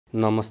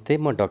नमस्ते,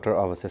 म डाक्टर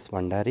अवशेष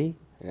भण्डारी,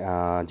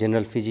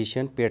 जनरल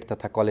फिजिशियन, पेट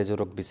तथा कलेजो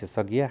रोग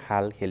विशेषज्ञ,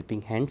 हाल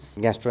helping hands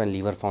gastro and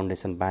liver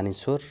foundation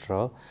Baneshwar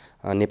र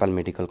नेपाल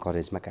मेडिकल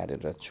कलेजमा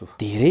कार्यरत छु।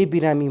 धेरै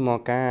बिरामी म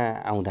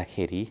कहाँ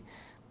आउँदाखेरि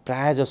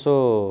प्राय जसो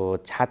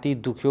छाती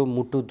दुख्यो,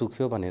 मुटु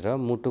दुख्यो भनेर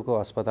मुटुको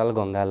अस्पताल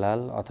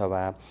गङ्गालाल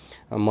अथवा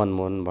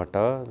मनमोहनबाट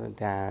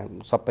त्यहाँ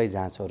सबै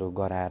जाँचहरू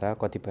गराएर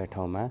कतिपय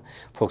ठाउँमा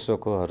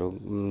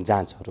फोक्सोकोहरू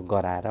जाँचहरू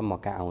गराएर म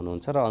कहाँ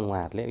आउनुहुन्छ र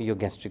उहाँहरूले यो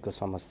ग्यास्ट्रिकको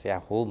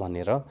समस्या हो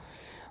भनेर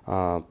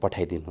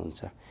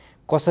पठाइदिनुहुन्छ।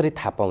 कसरी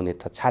थाहा पाउने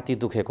त छाती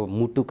दुखेको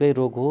मुटुकै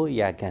रोग हो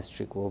या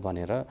ग्यास्ट्रिक हो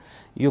भनेर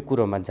यो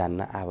कुरोमा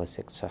जान्न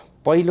आवश्यक छ।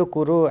 पहिलो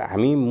कुरो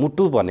हामी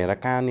मुटु भनेर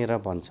कहाँनिर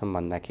भन्छौँ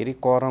भन्दाखेरि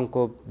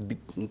करङको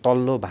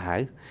तल्लो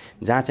भाग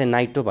जहाँ चाहिँ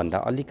नाइटोभन्दा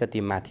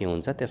अलिकति माथि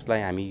हुन्छ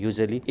त्यसलाई हामी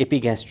युजली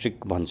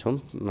एपिग्यास्ट्रिक भन्छौँ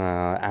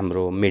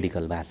हाम्रो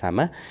मेडिकल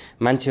भाषामा।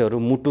 मान्छेहरू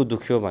मुटु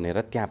दुख्यो भनेर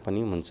त्यहाँ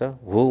पनि हुन्छ,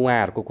 हो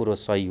उहाँहरूको कुरो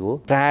सही हो।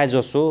 प्राय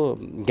जसो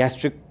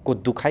ग्यास्ट्रिकको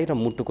दुखाइ र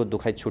मुटुको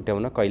दुखाइ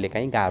छुट्याउन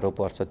कहिलेकाहीँ गाह्रो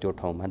पर्छ।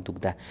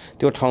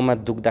 त्यो ठाउँमा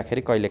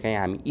दुख्दाखेरि कहिलेकाहीँ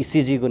हामी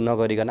इसिजी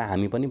नगरिकन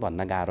हामी पनि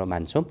भन्न गाह्रो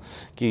मान्छौँ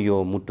कि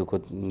यो मुटुको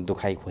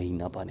दुखाइ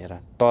होइन भनेर।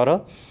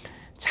 तर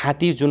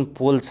छाती जुन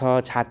पोल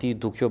छ, छाती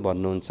दुख्यो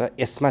भन्नुहुन्छ,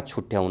 यसमा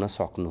छुट्याउन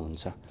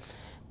सक्नुहुन्छ।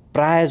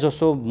 प्राय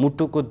जसो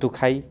मुटुको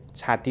दुखाइ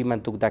छातीमा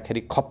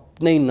दुख्दाखेरि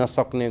खप्नै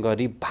नसक्ने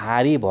गरी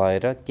भारी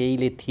भएर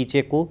केहीले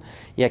थिचेको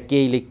या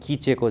केहीले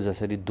किचेको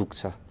जसरी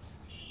दुख्छ।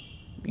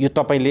 यो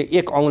तपाईले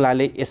एक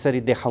औँलाले यसरी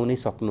देखाउनै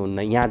सक्नुहुन्न,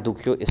 यहाँ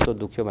दुख्यो यस्तो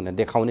दुख्यो भनेर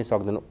देखाउनै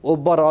सक्दैन।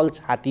 ओभरअल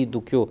छाती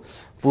दुख्यो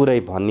पुरै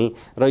भनी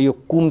र यो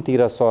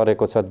कुमतिर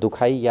सरेको छ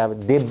दुखाइ या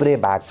देब्रे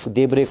भाग,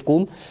 देब्रे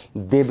कुम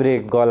देब्रे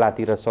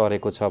गलातिर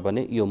सरेको छ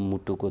भने यो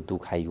मुटुको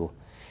दुखाइ हो।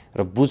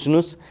 र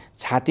बुझ्नुस्,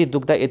 छाती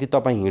दुख्दा यदि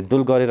तपाईँ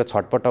हिँडडुल गरेर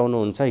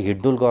छटपटाउनुहुन्छ,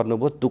 हिँडडुल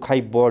गर्नुभयो,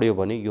 दुखाइ बढ्यो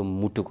भने यो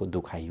मुटुको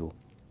दुखाइ हो।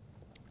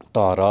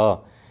 तर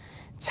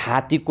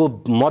छातीको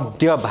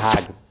मध्य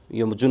भाग,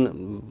 यो जुन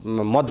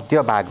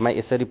मध्य भागमा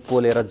यसरी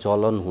पोलेर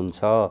जलन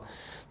हुन्छ,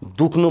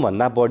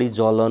 दुख्नुभन्दा बढी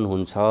जलन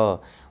हुन्छ,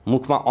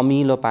 मुखमा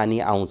अमिलो पानी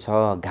आउँछ,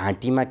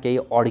 घाँटीमा केही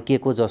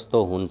अड्केको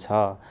जस्तो हुन्छ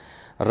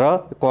र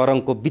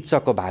करङको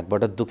बिचको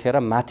भागबाट दुखेर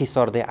माथि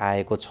सर्दै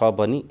आएको छ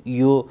भने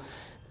यो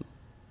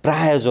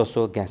प्राय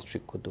जसो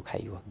ग्यास्ट्रिकको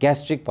दुखाइ हो।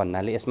 ग्यास्ट्रिक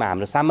भन्नाले यसमा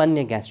हाम्रो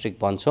सामान्य ग्यास्ट्रिक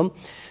भन्छौँ।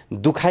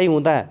 दुखाइ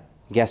हुँदा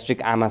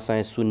ग्यास्ट्रिक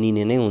आमाशय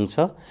सुन्निने नै हुन्छ।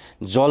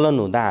 जलन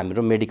हुँदा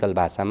हाम्रो मेडिकल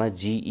भाषामा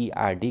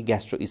GERD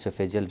gastro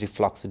oesophageal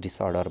reflux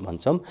disorder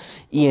भन्छौँ।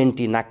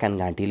 ENT नाक कान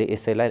घाँटीले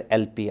यसैलाई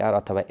LPR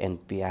अथवा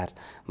NPR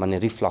भन्ने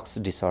रिफ्लक्स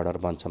डिसअर्डर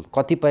भन्छौँ।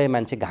 कतिपय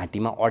मान्छे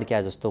घाँटीमा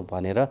अड्क्या जस्तो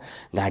भनेर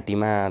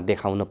घाँटीमा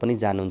देखाउन पनि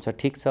जानुहुन्छ,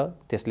 ठिक छ,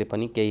 त्यसले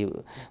पनि केही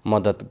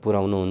मद्दत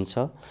पुर्याउनुहुन्छ।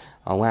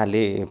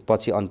 उहाँले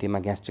पछि अन्तिममा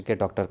ग्यास्ट्रिकै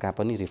डाक्टर कहाँ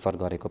पनि रिफर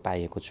गरेको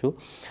पाएको छु।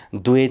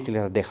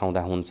 दुवैतिर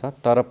देखाउँदा हुन्छ।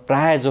 तर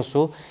प्राय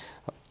जसो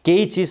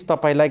केही चिज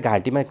तपाईलाई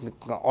घाँटीमा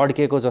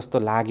अड्केको जस्तो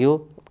लाग्यो,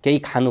 केही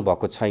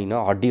खानुभएको छैन,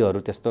 हड्डीहरू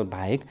त्यस्तो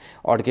बाहेक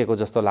अड्केको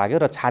जस्तो लाग्यो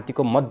र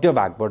छातीको मध्य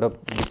भागबाट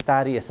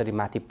बिस्तारै यसरी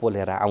माथि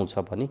पोलेर आउँछ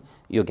भने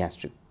यो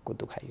ग्यास्ट्रिकको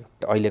दुखाइ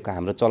हो। अहिलेको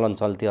हाम्रो चलन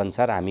चल्ती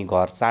अनुसार हामी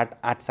घर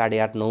 8, साढे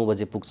 8, 9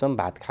 बजे पुग्छौँ,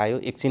 भात खायो,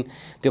 एकछिन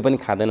त्यो पनि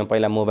खाँदैन,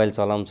 पहिला मोबाइल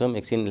चलाउँछौँ,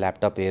 एकछिन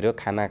ल्यापटप हेऱ्यो,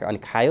 खाना अनि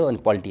खायो अनि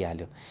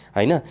पल्टिहाल्यो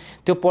हैन।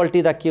 त्यो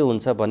पल्टिँदा के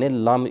हुन्छ भने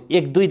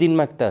 1-2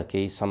 दिनमा त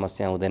केही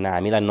समस्या हुँदैन,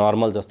 हामीलाई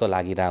नर्मल जस्तो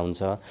लागिरहेको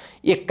हुन्छ।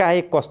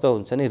 एकाएक कस्तो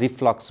हुन्छ नि,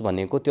 रिफ्लक्स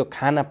भनेको त्यो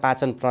खाना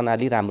पाचन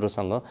प्रणाली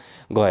राम्रोसँग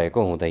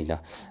गएको हुँदैन।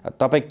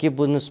 तपाईँ के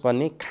बुझ्नुहोस्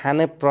भने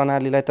खाने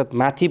प्रणालीलाई त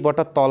माथिबाट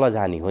तल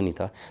जाने हो नि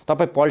त।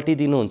 तपाईँ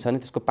पल्टिदिनुहुन्छ भने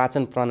त्यसको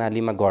पाचन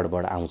प्रणालीमा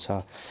गडबड आउँछ।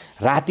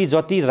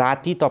 जति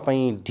राति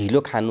तपाईँ ढिलो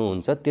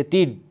खानुहुन्छ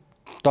त्यति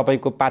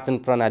तपाईको पाचन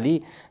प्रणाली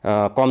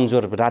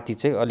कमजोर, राति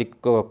चाहिँ अलिक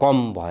कम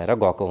भएर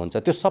गएको हुन्छ।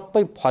 त्यो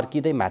सबै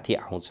फर्किँदै माथि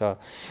आउँछ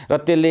र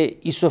त्यसले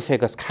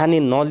इसोफेगस खाने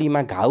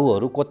नलीमा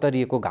घाउहरू,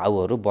 कोतरिएको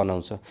घाउहरू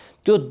बनाउँछ।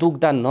 त्यो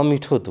दुख्दा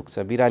नमिठो दुख्छ।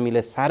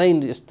 बिरामीले साह्रै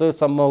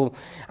यस्तोसम्म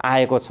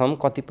आएको छौँ,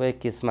 कतिपय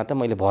केसमा त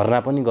मैले भर्ना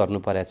पनि गर्नु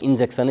परेको छ,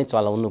 इन्जेक्सनै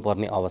चलाउनु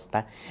पर्ने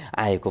अवस्था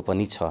आएको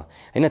पनि छ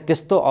हैन।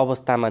 त्यस्तो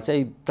अवस्थामा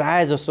चाहिँ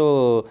प्राय जसो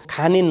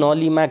खाने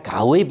नलीमा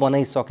घाउै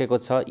बनाइसकेको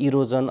छ,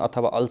 इरोजन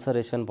अथवा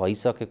अल्सरेसन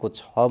भइसकेको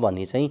छ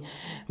भने चाहिँ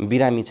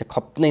बिरामी चाहिँ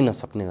खप्नै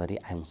नसक्ने गरी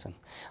आउँछन्।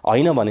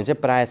 होइन भने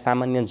चाहिँ प्राय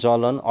सामान्य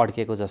जलन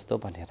अड्केको जस्तो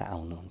भनेर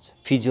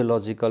आउनुहुन्छ।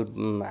 फिजियोलोजिकल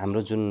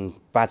हाम्रो जुन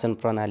पाचन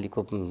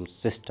प्रणालीको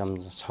सिस्टम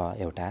छ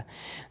एउटा,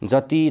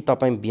 जति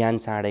तपाईँ बिहान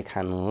चाँडै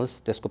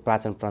खानुहोस् त्यसको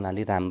पाचन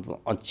प्रणाली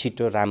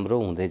छिटो राम्रो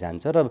हुँदै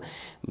जान्छ र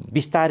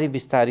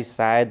बिस्तारै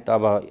सायद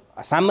अब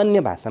सामान्य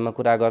भाषामा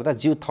कुरा गर्दा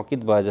जिउ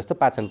थकित भए जस्तो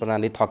पाचन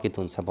प्रणाली थकित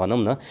हुन्छ भनौँ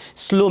न।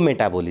 स्लो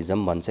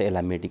मेटाबोलिजम भन्छ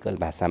यसलाई मेडिकल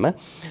भाषामा।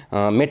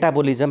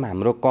 मेटाबोलिजम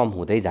हाम्रो कम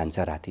हुँदै जान्छ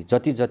राति।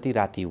 जति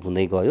राति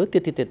हुँदै गयो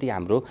त्यति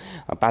हाम्रो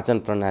पाचन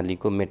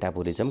प्रणालीको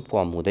मेटाबोलिजम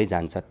कम हुँदै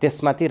जान्छ।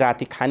 त्यसमाथि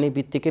राति खाने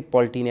बित्तिकै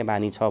पल्टिने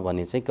बानी छ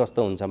भने चाहिँ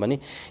कस्तो हुन्छ भने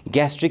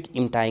ग्यास्ट्रिक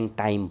इम्टाइङ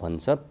टाइम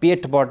भन्छ।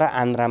 पेटबाट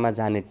आन्द्रामा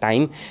जाने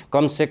टाइम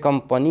कमसेकम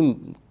पनि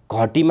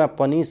घटीमा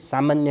पनि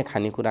सामान्य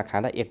खानेकुरा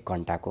खाँदा 1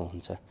 घण्टाको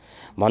हुन्छ।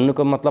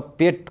 भन्नुको मतलब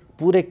पेट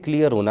पुरै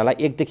क्लियर हुनलाई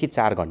 1 देखि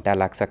 4 घण्टा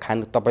लाग्छ।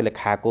 तपाईले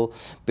खाएको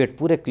पेट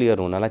पुरै क्लियर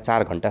हुनलाई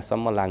 4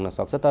 घण्टासम्म लाग्न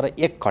सक्छ, तर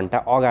 1 घण्टा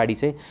अगाडि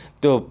चाहिँ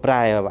त्यो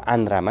प्राय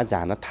आन्द्रामा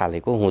जान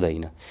थालेको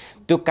हुँदैन।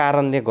 त्यो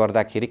कारणले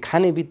गर्दाखेरि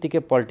खाने बित्तिकै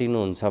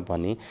पल्टिनुहुन्छ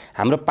भने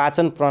हाम्रो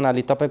पाचन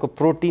प्रणाली तपाईको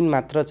प्रोटिन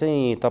मात्र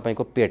चाहिँ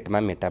तपाईको पेटमा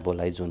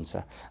मेटाबोलाइज हुन्छ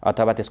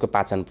अथवा त्यसको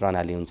पाचन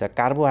प्रणाली हुन्छ।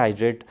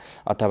 कार्बोहाइड्रेट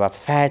अथवा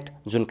फ्याट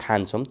जुन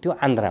खान्छौँ त्यो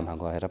आन्द्रामा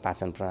गएर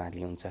पाचन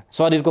प्रणाली हुन्छ।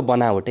 शरीरको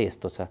बनावटै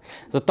यस्तो छ।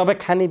 तपाईँ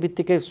खाने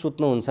बित्तिकै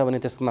सुत्नुहुन्छ भने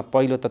त्यसमा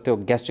पहिलो त त्यो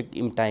ग्यास्ट्रिक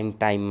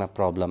टाइममा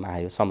प्रब्लम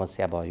आयो,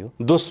 समस्या भयो।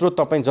 दोस्रो,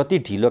 तपाईँ जति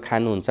ढिलो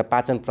खानुहुन्छ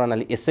पाचन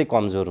प्रणाली यसै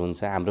कमजोर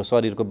हुन्छ हाम्रो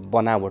शरीरको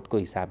बनावटको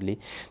हिसाबले।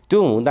 त्यो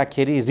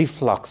हुँदाखेरि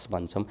रिफ्लक्स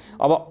भन्छौँ।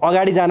 अब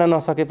अगाडि जान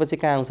नसकेपछि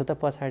कहाँ आउँछ त?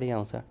 पछाडि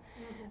आउँछ।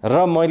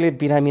 र मैले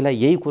बिरामीलाई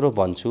यही कुरो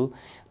भन्छु,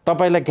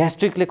 तपाईलाई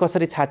ग्यास्ट्रिकले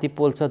कसरी छाती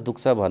पोल्छ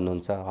दुख्छ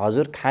भन्नुहुन्छ,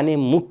 हजुर खाने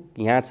मुख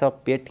यहाँ छ,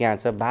 पेट यहाँ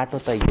छ, बाटो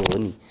त यो हो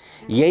नि।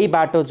 यही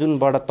बाटो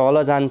जुनबाट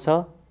तल जान्छ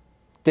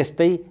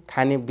त्यस्तै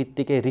खाने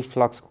बित्तिकै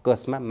रिफ्लक्स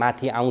गसमा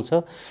माथि आउँछ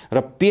र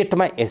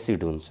पेटमा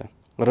एसिड हुन्छ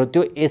र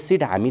त्यो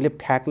एसिड हामीले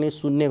फ्याक्ने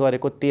सुन्ने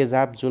गरेको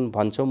तेजाब जुन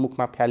भन्छौँ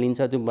मुखमा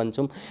फ्यालिन्छ त्यो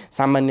भन्छौँ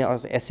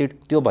सामान्य एसिड,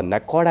 त्यो भन्दा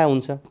कडा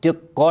हुन्छ। त्यो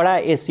कडा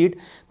एसिड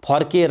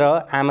फर्केर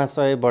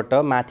आमाशयबाट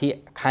माथि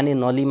खाने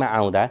नलीमा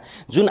आउँदा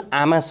जुन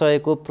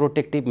आमाशयको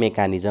प्रोटेक्टिभ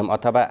मेकानिजम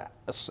अथवा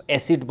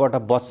एसिडबाट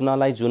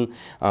बच्नलाई जुन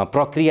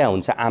प्रक्रिया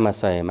हुन्छ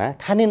आमाशयमा,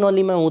 खाने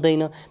नलीमा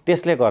हुँदैन।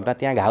 त्यसले गर्दा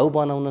त्यहाँ घाउ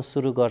बनाउन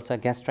सुरु गर्छ।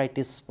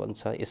 ग्यास्ट्राइटिस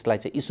भन्छ यसलाई,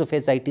 चाहिँ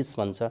इसोफेजाइटिस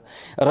भन्छ।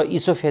 र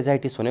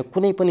इसोफेजाइटिस भनेको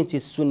कुनै पनि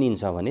चिज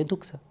सुनिन्छ भने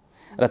दुख्छ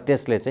र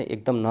त्यसले चाहिँ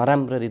एकदम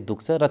नराम्ररी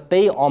दुख्छ र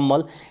त्यही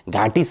अमल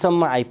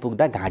घाँटीसम्म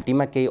आइपुग्दा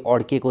घाँटीमा केही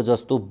अड्केको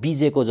जस्तो,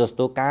 बिजेको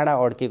जस्तो, काँडा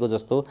अड्केको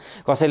जस्तो,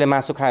 कसैले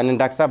मासु खायो भने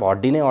डाक्टर साहब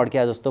हड्डी नै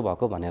अड्किया जस्तो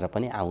भएको भनेर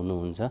पनि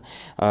आउनुहुन्छ।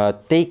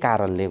 त्यही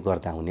कारणले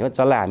गर्दा हुने हो,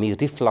 जसलाई हामी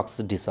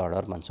रिफ्लक्स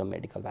डिसअर्डर भन्छौँ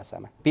मेडिकल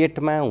भाषामा।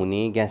 पेटमा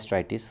हुने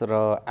ग्यास्ट्राइटिस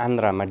र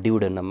आन्द्रामा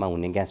ड्युडेनममा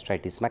हुने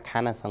ग्यास्ट्राइटिसमा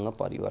खानासँग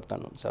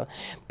परिवर्तन हुन्छ।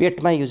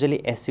 पेटमा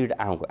युजुअली एसिड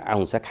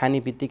आउँछ, खाने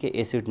बित्तिकै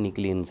एसिड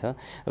निक्लिन्छ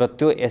र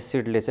त्यो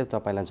एसिडले चाहिँ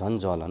तपाईँलाई झन्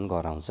जलन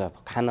गराउँछ,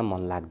 खान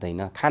मन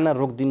लाग्दैन। खाना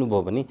रोकिदिनु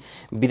भयो भने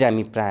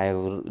बिरामी प्राय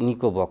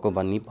निको भएको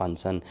भन्ने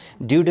भन्छन्।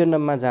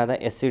 ड्युडेनममा जाँदा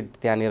एसिड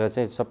त्यहाँनिर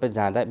चाहिँ सबै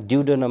जाँदा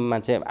ड्युडेनममा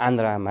चाहिँ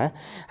आन्द्रामा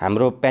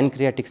हाम्रो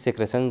प्यानक्रियाटिक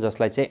सेक्रेसन,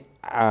 जसलाई चाहिँ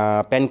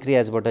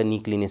प्यानक्रियाजबाट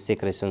निक्लिने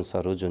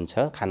सेक्रेसन्सहरू जुन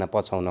छ खाना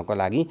पचाउनको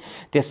लागि,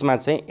 त्यसमा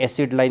चाहिँ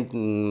एसिडलाई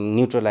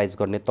न्युट्रलाइज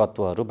गर्ने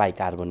तत्त्वहरू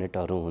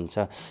बाइकार्बोनेटहरू हुन्छ।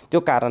 त्यो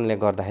कारणले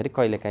गर्दाखेरि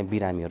कहिलेकाहीँ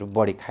बिरामीहरू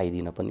बढी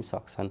खाइदिन पनि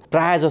सक्छन्।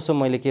 प्रायः जसो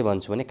मैले के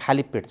भन्छु भने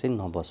खाली पेट चाहिँ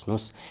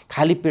नबस्नुहोस्।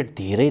 खाली पेट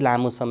धेरै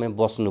लामो समय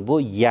बस्नुभयो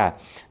या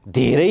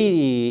धेरै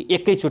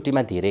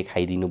एकैचोटिमा धेरै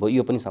खाइदिनु भयो,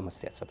 यो पनि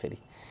समस्या छ। फेरि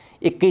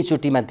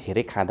एकैचोटिमा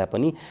धेरै खाँदा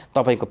पनि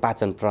तपाईको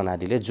पाचन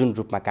प्रणालीले जुन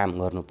रूपमा काम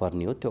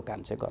गर्नुपर्ने हो त्यो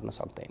काम चाहिँ गर्न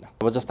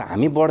सक्दैन। अब जस्तो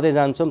हामी बढ्दै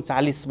जान्छौँ,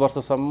 40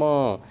 वर्षसम्म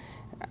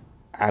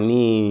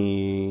हामी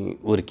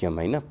हुर्क्यौँ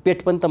होइन,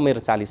 पेट पनि त मेरो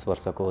 40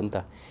 वर्षको हो नि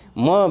त।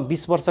 म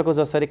 20 वर्षको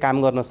जसरी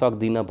काम गर्न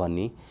सक्दिनँ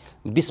भन्ने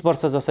 20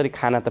 वर्ष जसरी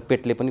खाना त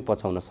पेटले पनि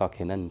पचाउन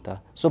सकेन नि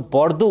त। सो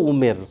बढ्दो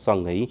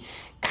उमेरसँगै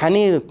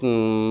खाने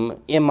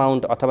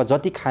एमाउन्ट अथवा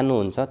जति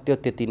खानुहुन्छ त्यो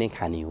त्यति नै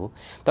खाने हो,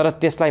 तर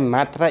त्यसलाई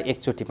मात्रा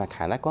एकचोटिमा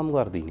खाना कम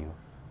गरिदिने हो,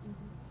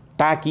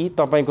 ताकि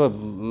तपाईको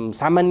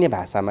सामान्य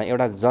भाषामा,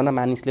 एउटा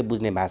जनमानिसले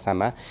बुझ्ने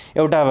भाषामा,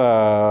 एउटा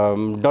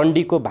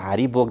डन्डीको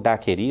भारी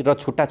बोक्दाखेरि र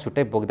छुट्टा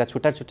छुट्टै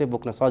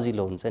बोक्न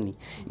सजिलो हुन्छ नि।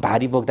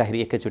 भारी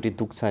बोक्दाखेरि एकैचोटि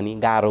दुख्छ नि,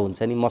 गाह्रो हुन्छ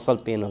नि,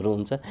 मसल पेनहरू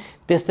हुन्छ।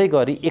 त्यस्तै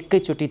गरी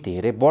एकैचोटि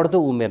धेरै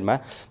बढ्दो उमेरमा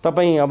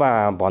तपाईँ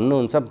अब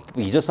भन्नुहुन्छ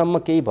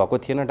हिजोसम्म केही भएको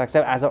थिएन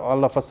डाक्टर साहब, आज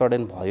अल अफ अ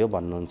सडन भयो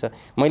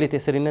भन्नुहुन्छ। मैले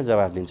त्यसरी नै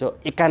जवाब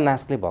दिन्छु,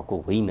 एकानासले भएको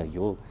होइन,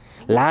 यो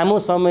लामो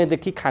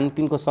समयदेखि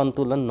खानपिनको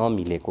सन्तुलन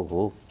नमिलेको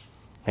हो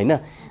हैन।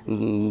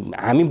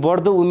 हामी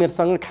बढ्दो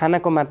उमेरसँग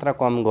खानाको मात्रा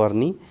कम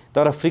गर्ने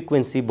तर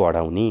फ्रिक्वेन्सी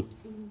बढाउने,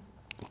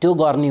 त्यो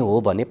गर्ने हो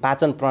भने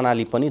पाचन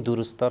प्रणाली पनि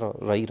दुरुस्त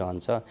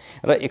रहिरहन्छ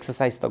र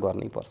एक्सर्साइज त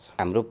गर्नै पर्छ।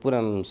 हाम्रो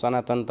पुरा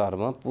सनातन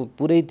धर्म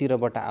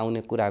पुरैतिरबाट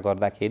आउने कुरा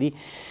गर्दाखेरि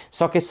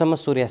सकेसम्म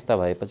सूर्यास्त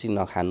भएपछि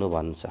नखानु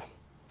भन्छ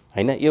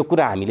हैन। यो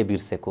कुरा हामीले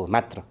बिर्सेको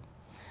मात्र।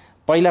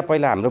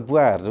 पहिला हाम्रो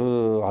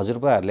बुवाहरू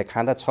हजुरबुवाहरूले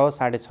खाँदा 6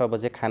 साढे 6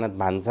 बजे खाना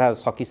भान्सा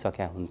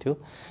सकिसक्या हुन्थ्यो,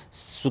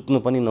 सुत्नु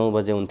पनि 9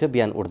 बजे हुन्थ्यो,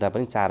 बिहान उठ्दा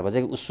पनि 4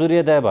 बजे।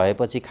 सूर्योदय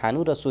भएपछि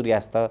खानु र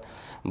सूर्यास्त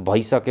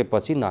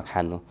भइसकेपछि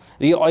नखानु।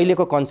 र यो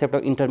अहिलेको कन्सेप्ट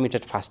अफ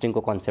इन्टरमिडिएट फास्टिङको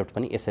कन्सेप्ट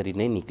पनि यसरी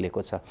नै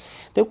निक्लेको छ।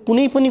 त्यो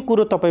कुनै पनि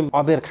कुरो तपाईँ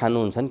अबेर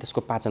खानुहुन्छ नि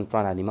त्यसको पाचन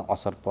प्रणालीमा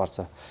असर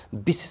पर्छ,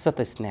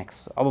 विशेषतः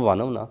स्न्याक्स। अब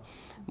भनौँ न,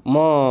 म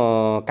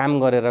काम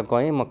गरेर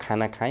गएँ, म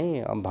खाना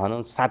खाएँ,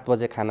 भनौँ 7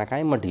 बजे खाना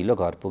खाएँ, म ढिलो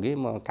घर पुगेँ,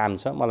 म काम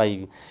छ,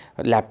 मलाई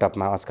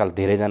ल्यापटपमा आजकल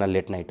धेरैजना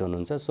लेट नाइट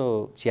हुनुहुन्छ,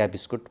 सो चिया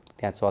बिस्कुट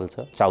त्यहाँ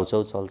चल्छ,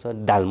 चाउचाउ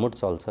चल्छ, दालमुट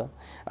चल्छ।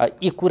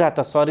 यी कुरा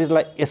त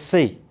शरीरलाई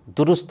यसै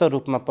दुरुस्त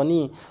रूपमा पनि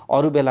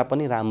अरू बेला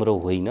पनि राम्रो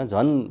होइन,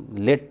 झन्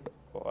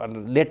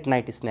लेट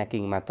नाइट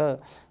स्न्याकिङमा त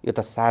यो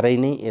त साह्रै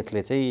नै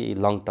यसले चाहिँ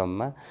लङ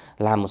टर्ममा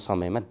लामो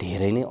समयमा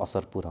धेरै नै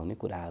असर पुर्याउने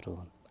कुराहरू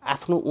हुन्।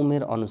 आफ्नो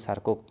उमेर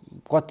अनुसारको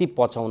कति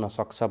पचाउन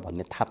सक्छ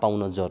भन्ने थाहा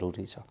पाउन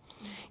जरुरी छ।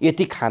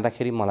 यति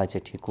खाँदाखेरि मलाई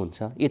चाहिँ ठिक हुन्छ,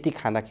 यति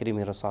खाँदाखेरि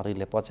मेरो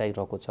शरीरले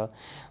पचाइरहेको छ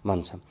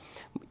भन्छ।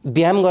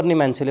 व्यायाम गर्ने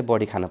मान्छेले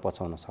बढी खाना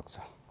पचाउन सक्छ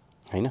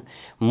हैन।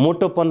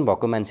 मोटोपन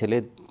भएको मान्छेले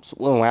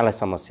उहाँलाई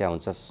समस्या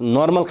हुन्छ।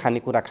 नर्मल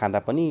खानेकुरा खाँदा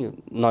पनि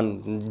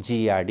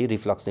GERD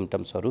रिफ्लक्स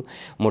सिम्पटम्सहरू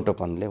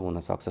मोटोपनले हुन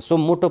सक्छ। सो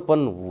मोटोपन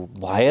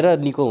भएर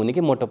निको हुने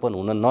कि मोटोपन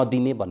हुन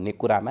नदिने भन्ने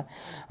कुरामा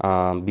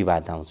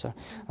विवाद आउँछ।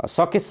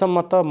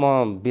 सकेसम्म त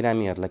म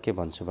बिरामीहरूलाई के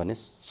भन्छु भने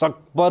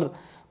सकभर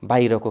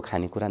बाहिरको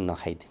खानेकुरा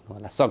नखाइदिनु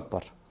होला।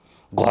 सकभर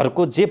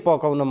घरको जे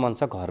पकाउन मन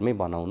छ घरमै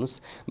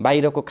बनाउनुस्।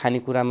 बाहिरको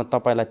खानेकुरामा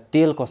तपाईलाई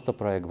तेल कस्तो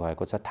प्रयोग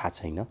भएको छ थाहा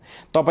छैन,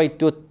 तपाई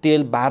त्यो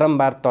तेल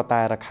बारम्बार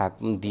तताएर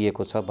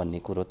दिएको छ भन्ने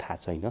कुरो थाहा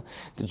छैन,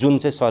 जुन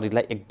चाहिँ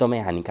शरीरलाई एकदमै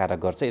हानिकारक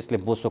गर्छ। यसले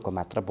बोसोको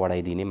मात्रा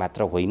बढाइदिने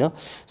मात्र होइन,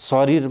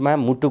 शरीरमा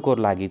मुटुको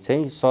लागि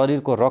चाहिँ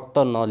शरीरको रक्त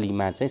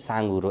नलीमा चाहिँ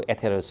साँघुरो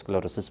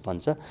एथेरोस्क्लेरोसिस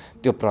भन्छ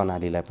त्यो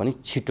प्रणालीलाई पनि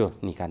छिटो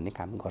निकाल्ने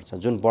काम गर्छ,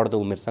 जुन बढ्दो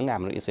उमेरसँग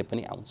हाम्रो यसै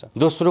पनि आउँछ।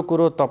 दोस्रो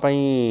कुरो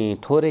तपाई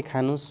थोरै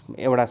खानुस्।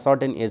 एउटा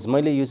सर्टेन एज,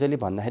 मैले युजुअली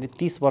भन्दाखेरि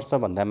 30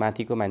 वर्षभन्दा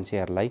माथिको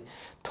मान्छेहरूलाई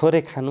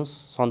थोरै खानुस्,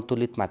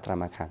 सन्तुलित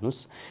मात्रामा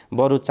खानुस्।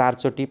 बरु 4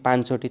 चोटि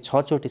 5 चोटि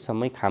 6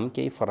 चोटिसम्मै खाम,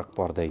 केही फरक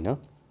पर्दैन।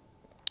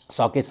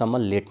 सकेसम्म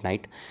लेट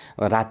नाइट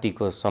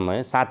रातिको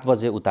समय 7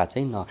 बजे उता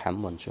चाहिँ नखाम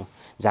भन्छु,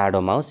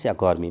 जाडोमा होस् या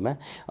गर्मीमा।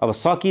 अब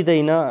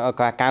सकिँदैन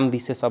काम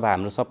विशेष, अब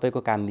हाम्रो सबैको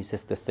काम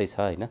विशेष त्यस्तै छ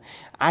हैन।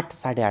 8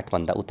 साढे 8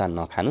 भन्दा उता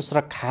नखानुस्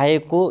र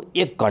खाएको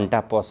 1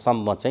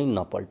 घण्टासम्म चाहिँ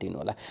नपल्टिनु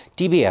होला।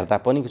 टिभी हेर्दा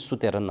पनि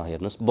सुतेर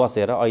नहेर्नुस्,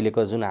 बसेर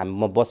अहिलेको जुन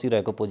म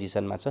बसिरहेको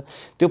पोजिसनमा छ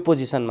त्यो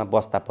पोजिसनमा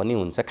बस्दा पनि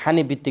हुन्छ।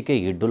 खाने बित्तिकै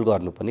हिडडुल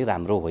गर्नु पनि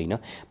राम्रो होइन,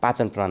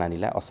 पाचन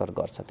प्रणालीलाई असर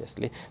गर्छ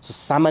त्यसले। सो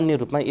सामान्य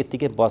रूपमा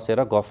यतिकै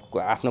बसेर गफ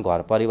आफ्नो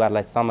घर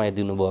परिवारलाई समय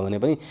दिनुभयो भने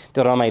पनि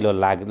त्यो रमाइलो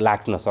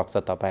लाग्न सक्छ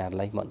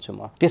तपाईहरुलाई भन्छु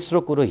म।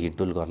 तेस्रो कुरो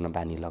हिडडुल गर्न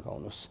बानी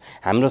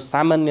लगाउनुस्। हाम्रो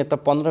सामान्यतः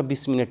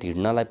 15-20 मिनेट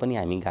हिड्नलाई पनि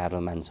हामी गाह्रो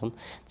मान्छौं।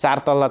 4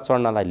 तल्ला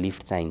चढ्नलाई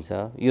लिफ्ट चाहिन्छ,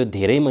 यो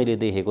धेरै मैले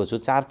देखेको छु।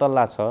 4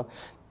 तल्ला छ,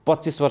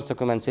 25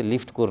 वर्षको मान्छे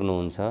लिफ्ट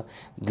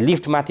कुर्नुहुन्छ,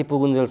 लिफ्ट माथि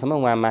पुगुन्जेलसम्म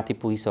उहाँ माथि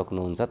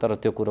पुगिसक्नुहुन्छ, तर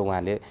त्यो कुरो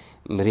उहाँले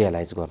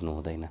रियलाइज गर्नु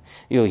हुँदैन।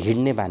 यो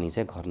हिड्ने बानी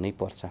चाहिँ गर्नै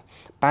पर्छ।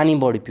 पानी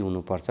बढी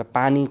पिउनु पर्छ।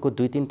 पानीको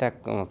 2-3टा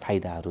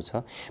फाइदाहरू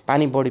छ।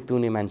 पानी बढी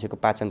पिउने मान्छेको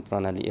पाचन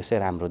प्रणाली यसै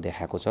राम्रो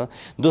देखाएको छ।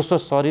 दोस्रो,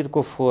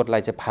 शरीरको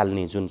फोहोरलाई चाहिँ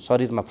फाल्ने, जुन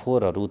शरीरमा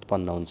फोहोरहरू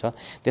उत्पन्न हुन्छ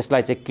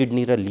त्यसलाई चाहिँ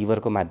किडनी र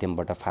लिभरको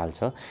माध्यमबाट फाल्छ।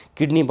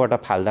 किडनीबाट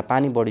फाल्दा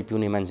पानी बढी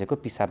पिउने मान्छेको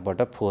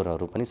पिसाबबाट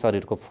फोहोरहरू पनि,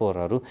 शरीरको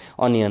फोहोरहरू,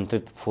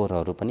 अनियन्त्रित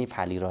फोहोरहरू पनि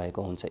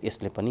फालिरहेको हुन्छ।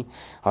 यसले पनि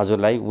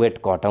हजुरलाई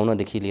वेट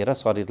घटाउनदेखि लिएर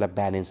शरीरलाई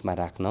ब्यालेन्समा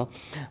राख्न,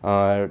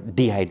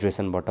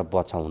 डिहाइड्रेसनबाट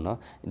बचाउन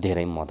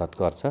धेरै मद्दत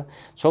गर्छ।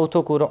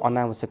 चौथो कुरो,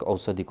 अनावश्यक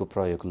औषधिको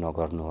प्रयोग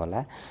नगर्नु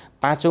होला।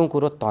 पाँचौं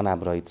कुरो,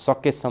 तनाव रहित,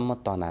 सकेसम्म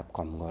तनाव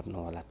कम गर्नु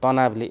होला।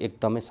 तनावले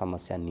एकदमै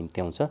समस्या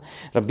निम्त्याउँछ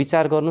र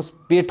विचार गर्नुस्,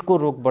 पेटको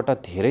रोगबाट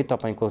धेरै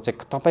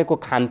तपाईको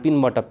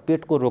खानपिनबाट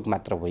पेटको रोग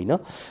मात्र होइन,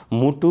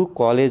 मुटु,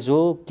 कलेजो,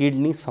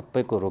 किडनी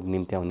सबैको रोग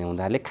निम्त्याउने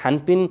हुँदाले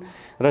खानपिन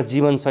र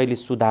जीवनशैली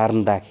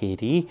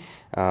सुधार्दाखेरि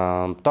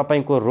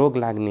तपाईको रोग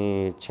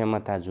लाग्ने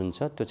क्षमता जुन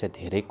छ त्यो चाहिँ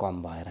धेरै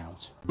कम भएर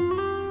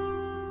आउँछ।